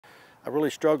I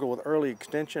really struggle with early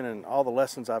extension, and all the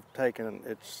lessons I've taken,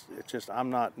 it's just I'm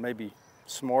not maybe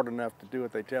smart enough to do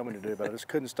what they tell me to do, but I just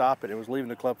couldn't stop it. It was leaving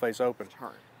the club face open.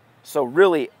 So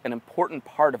really an important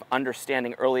part of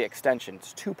understanding early extension,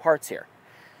 it's two parts here.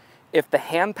 If the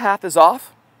hand path is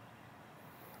off,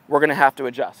 we're going to have to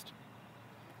adjust.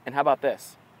 And how about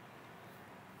this?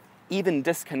 Even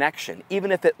disconnection,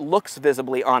 even if it looks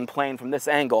visibly on plane from this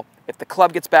angle, if the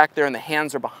club gets back there and the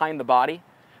hands are behind the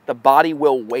body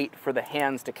will wait for the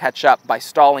hands to catch up by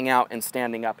stalling out and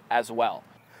standing up as well.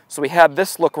 So we had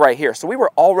this look right here. So we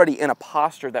were already in a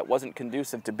posture that wasn't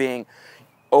conducive to being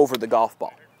over the golf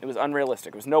ball. It was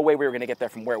unrealistic. There was no way we were going to get there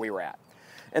from where we were at.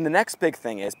 And the next big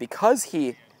thing is, because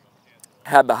he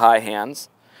had the high hands,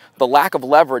 the lack of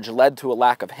leverage led to a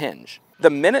lack of hinge. The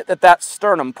minute that that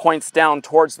sternum points down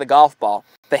towards the golf ball,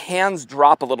 the hands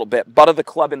drop a little bit, butt of the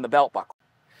club in the belt buckle.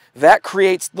 That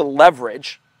creates the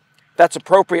leverage that's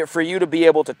appropriate for you to be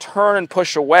able to turn and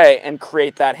push away and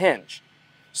create that hinge.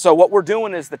 So what we're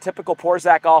doing is the typical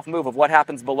Porzak golf move of what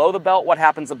happens below the belt, what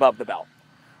happens above the belt.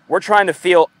 We're trying to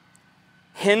feel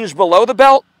hinge below the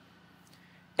belt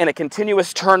and a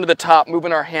continuous turn to the top,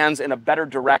 moving our hands in a better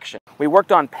direction. We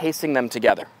worked on pacing them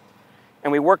together.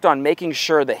 And we worked on making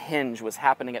sure the hinge was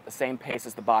happening at the same pace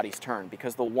as the body's turn,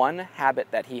 because the one habit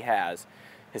that he has,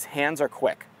 his hands are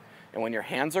quick. And when your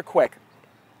hands are quick,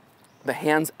 the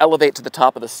hands elevate to the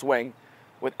top of the swing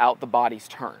without the body's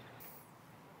turn.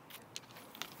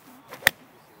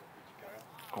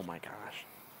 Oh my gosh.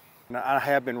 Now, I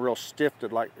have been real stiff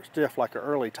like an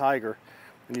early tiger,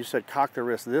 and you said cock the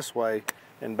wrist this way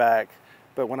and back,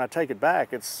 but when I take it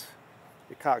back, it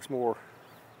cocks more.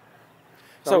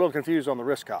 So I'm a little confused on the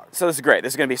wrist cock. So this is great.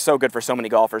 This is going to be so good for so many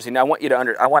golfers. And I want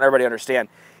everybody to understand,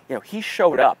 you know, he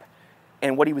showed up,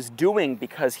 and what he was doing,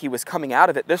 because he was coming out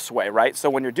of it this way, right?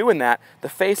 So when you're doing that, the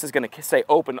face is going to stay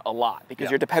open a lot because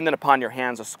you're dependent upon your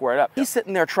hands to square it up. He's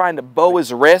sitting there trying to bow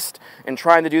his wrist and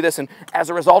trying to do this, and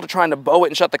as a result of trying to bow it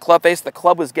and shut the club face, the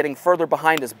club was getting further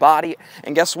behind his body.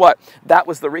 And guess what? That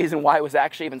was the reason why it was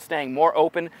actually even staying more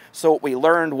open. So what we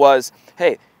learned was,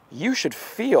 hey, you should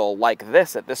feel like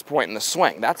this at this point in the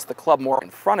swing. That's the club more in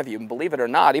front of you. And believe it or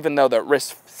not, even though the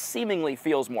wrist seemingly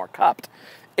feels more cupped,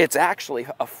 it's actually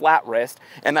a flat wrist,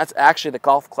 and that's actually the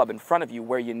golf club in front of you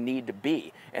where you need to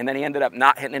be. And then he ended up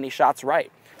not hitting any shots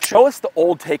right. Show us the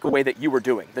old takeaway that you were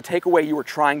doing, the takeaway you were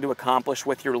trying to accomplish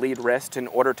with your lead wrist in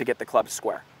order to get the club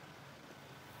square.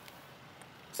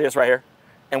 See this right here?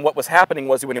 And what was happening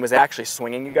was when he was actually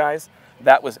swinging, you guys,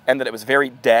 it was very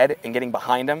dead and getting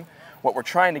behind him. What we're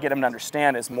trying to get him to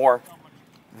understand is more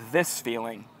this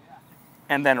feeling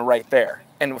and then right there.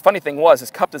 And the funny thing was,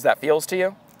 as cupped as that feels to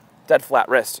you, dead flat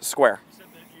wrist, square.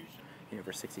 You're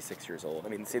over 66 years old. I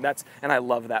mean, see, and I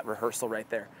love that rehearsal right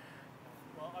there.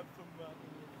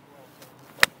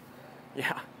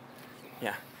 Yeah,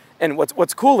 yeah. And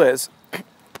what's cool is,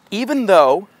 even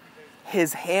though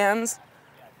his hands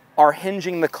are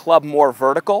hinging the club more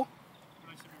vertical,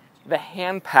 the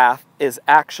hand path is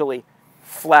actually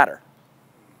flatter.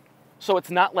 So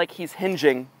it's not like he's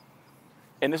hinging,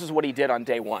 and this is what he did on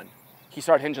day one. He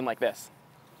started hinging like this.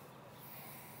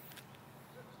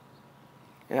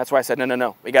 And that's why I said,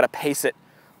 no, we got to pace it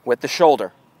with the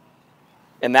shoulder.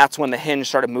 And that's when the hinge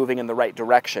started moving in the right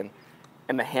direction,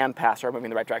 and the hand path started moving in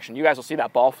the right direction. You guys will see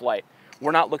that ball flight.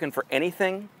 We're not looking for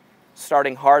anything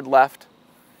starting hard left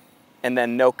and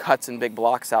then no cuts and big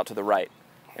blocks out to the right.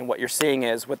 And what you're seeing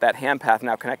is, with that hand path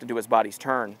now connected to his body's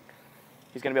turn,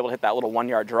 he's going to be able to hit that little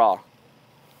 1-yard draw.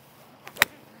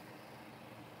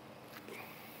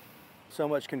 So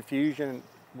much confusion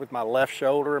with my left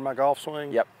shoulder in my golf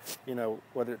swing. Yep. You know,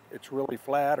 whether it's really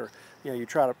flat or, you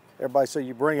know, everybody say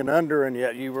you bring it under and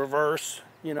yet you reverse,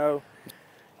 you know.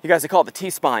 You guys, they call it the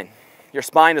T-spine. Your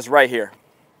spine is right here.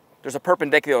 There's a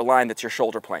perpendicular line that's your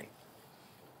shoulder plane,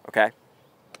 okay?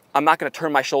 I'm not going to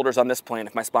turn my shoulders on this plane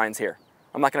if my spine's here.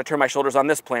 I'm not going to turn my shoulders on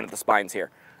this plane if the spine's here.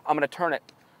 I'm going to turn it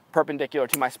perpendicular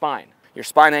to my spine. Your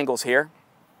spine angle's here.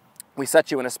 We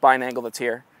set you in a spine angle that's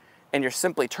here, and you're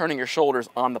simply turning your shoulders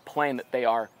on the plane that they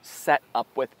are set up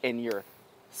within your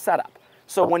setup.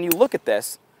 So when you look at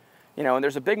this, you know, and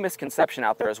there's a big misconception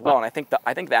out there as well, and I think that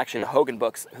actually the Hogan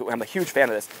books, who I'm a huge fan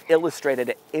of this, illustrated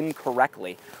it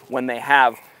incorrectly when they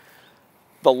have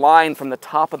the line from the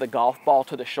top of the golf ball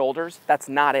to the shoulders. That's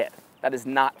not it. That is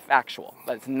not factual.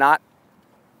 That's not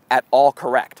at all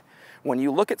correct. When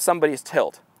you look at somebody's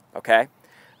tilt, okay,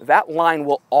 that line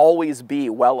will always be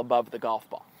well above the golf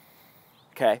ball,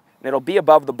 okay? And it'll be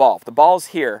above the ball. If the ball's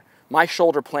here, my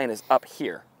shoulder plane is up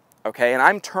here, okay? And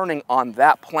I'm turning on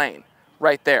that plane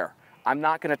right there. I'm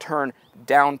not going to turn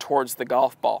down towards the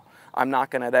golf ball. I'm not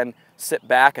going to then sit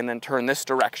back and then turn this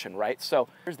direction, right? So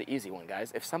here's the easy one,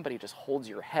 guys. If somebody just holds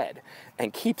your head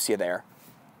and keeps you there,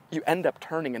 you end up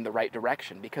turning in the right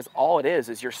direction, because all it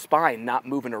is your spine not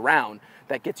moving around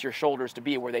that gets your shoulders to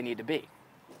be where they need to be.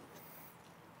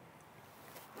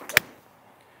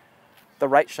 The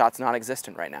right shot's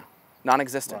non-existent right now.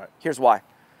 Non-existent. Right. Here's why.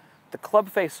 The club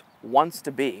face wants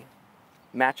to be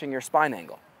matching your spine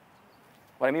angle.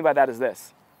 What I mean by that is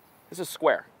this. This is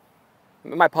square.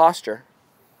 My posture,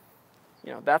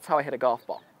 you know, that's how I hit a golf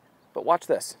ball. But watch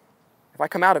this. If I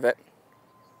come out of it,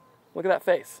 look at that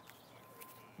face.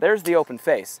 There's the open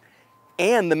face,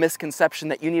 and the misconception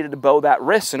that you needed to bow that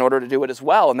wrist in order to do it as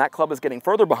well, and that club is getting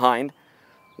further behind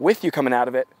with you coming out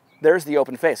of it. There's the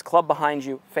open face. Club behind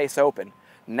you, face open.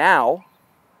 Now,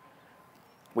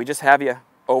 we just have you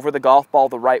over the golf ball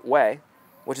the right way,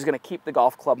 which is going to keep the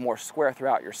golf club more square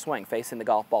throughout your swing, facing the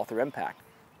golf ball through impact.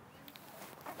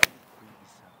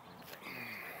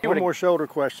 One more shoulder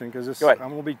question, because I'm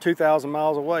going to be 2,000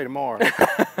 miles away tomorrow.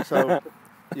 So,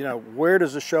 you know, where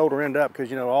does the shoulder end up?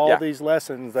 Because, you know, all these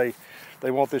lessons,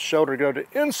 they want this shoulder to go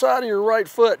to inside of your right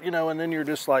foot, you know, and then you're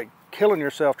just like killing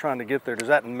yourself trying to get there. Does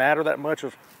that matter that much?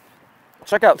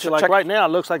 Check out. Like right now, it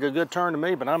looks like a good turn to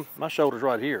me, but my shoulder's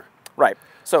right here. Right.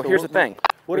 So here's the thing.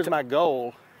 What is my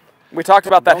goal? We talked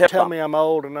about that hip bump. Don't tell me I'm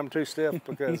old and I'm too stiff,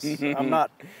 because I'm not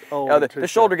old. No, the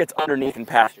shoulder gets underneath and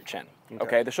past your chin.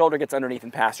 Okay, the shoulder gets underneath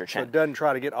and past your chin. So it doesn't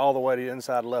try to get all the way to the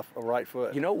inside left or right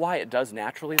foot. You know why it does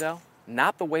naturally, though?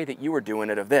 Not the way that you were doing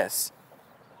it of this.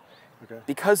 Okay.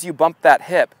 Because you bumped that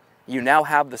hip, you now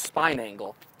have the spine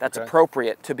angle that's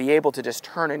appropriate to be able to just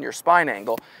turn in your spine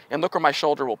angle. And look where my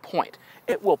shoulder will point.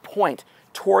 It will point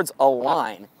towards a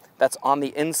line that's on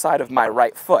the inside of my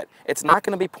right foot. It's not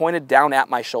going to be pointed down at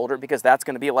my shoulder, because that's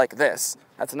going to be like this.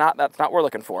 That's not what we're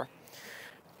looking for.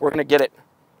 We're going to get it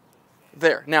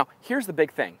there. Now, here's the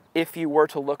big thing. If you were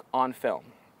to look on film,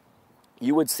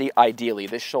 you would see ideally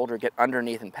this shoulder get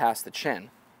underneath and past the chin,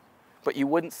 but you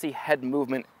wouldn't see head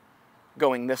movement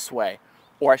going this way,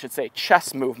 or I should say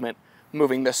chest movement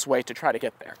moving this way to try to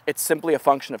get there. It's simply a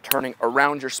function of turning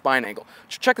around your spine angle.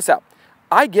 Check this out.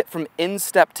 I get from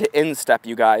instep to instep,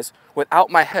 you guys, without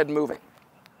my head moving.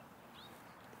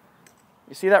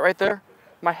 You see that right there?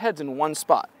 My head's in one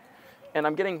spot, and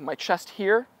I'm getting my chest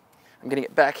here, I'm getting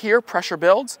it back here, pressure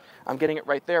builds. I'm getting it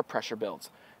right there, pressure builds.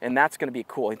 And that's going to be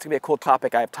cool. It's going to be a cool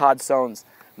topic. I have Todd Soanes,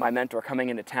 my mentor, coming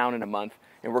into town in a month,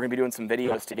 and we're going to be doing some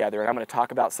videos together, and I'm going to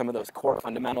talk about some of those core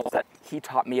fundamentals that he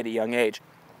taught me at a young age.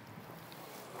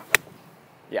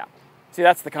 Yeah. See,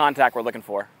 that's the contact we're looking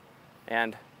for.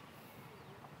 And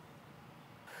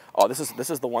oh, this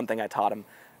is the one thing I taught him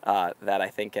that I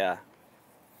think that's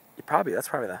probably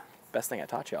the best thing I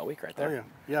taught you all week right there. Oh, yeah.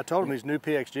 Yeah, I told him these new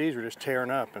PXGs were just tearing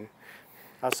up, and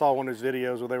I saw one of his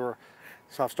videos where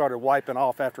so I started wiping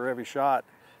off after every shot,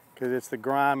 because it's the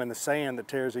grime and the sand that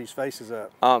tears these faces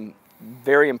up.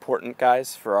 Very important,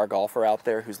 guys, for our golfer out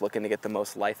there who's looking to get the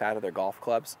most life out of their golf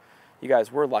clubs. You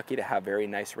guys, we're lucky to have very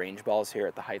nice range balls here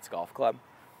at the Heights Golf Club,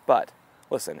 but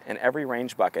listen, in every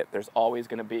range bucket, there's always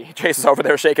going to be, Chase is over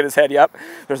there shaking his head, yep,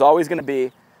 there's always going to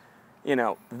be, you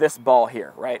know, this ball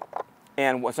here, right?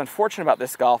 And what's unfortunate about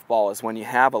this golf ball is when you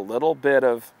have a little bit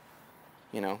of,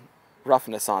 you know,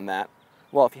 roughness on that,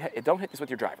 well, if you don't hit these with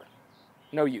your driver.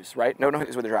 No use, right? No, don't hit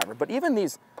these with your driver. But even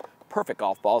these perfect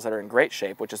golf balls that are in great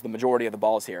shape, which is the majority of the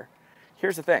balls here,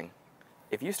 here's the thing.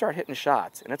 If you start hitting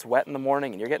shots and it's wet in the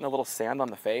morning and you're getting a little sand on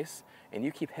the face and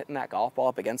you keep hitting that golf ball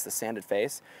up against the sanded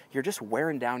face, you're just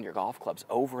wearing down your golf clubs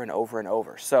over and over and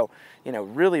over. So, you know,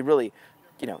 really, really,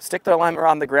 you know, stick the alignment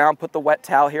on the ground, put the wet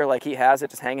towel here like he has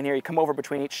it, just hanging here. You come over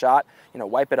between each shot, you know,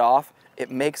 wipe it off. It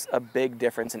makes a big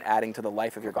difference in adding to the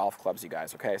life of your golf clubs, you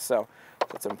guys, okay? So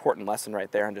that's an important lesson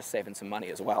right there, and just saving some money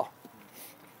as well.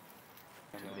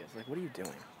 Like, what are you doing?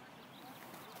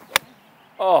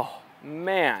 Oh,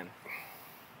 man.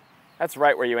 That's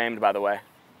right where you aimed, by the way.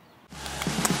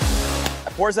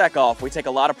 At Porzak Golf, we take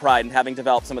a lot of pride in having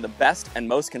developed some of the best and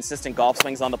most consistent golf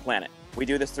swings on the planet. We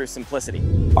do this through simplicity.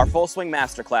 Our Full Swing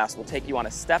Masterclass will take you on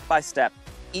a step-by-step,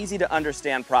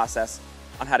 easy-to-understand process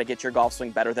on how to get your golf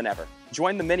swing better than ever.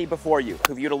 Join the many before you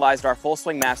who've utilized our Full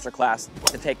Swing Masterclass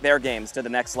to take their games to the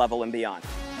next level and beyond.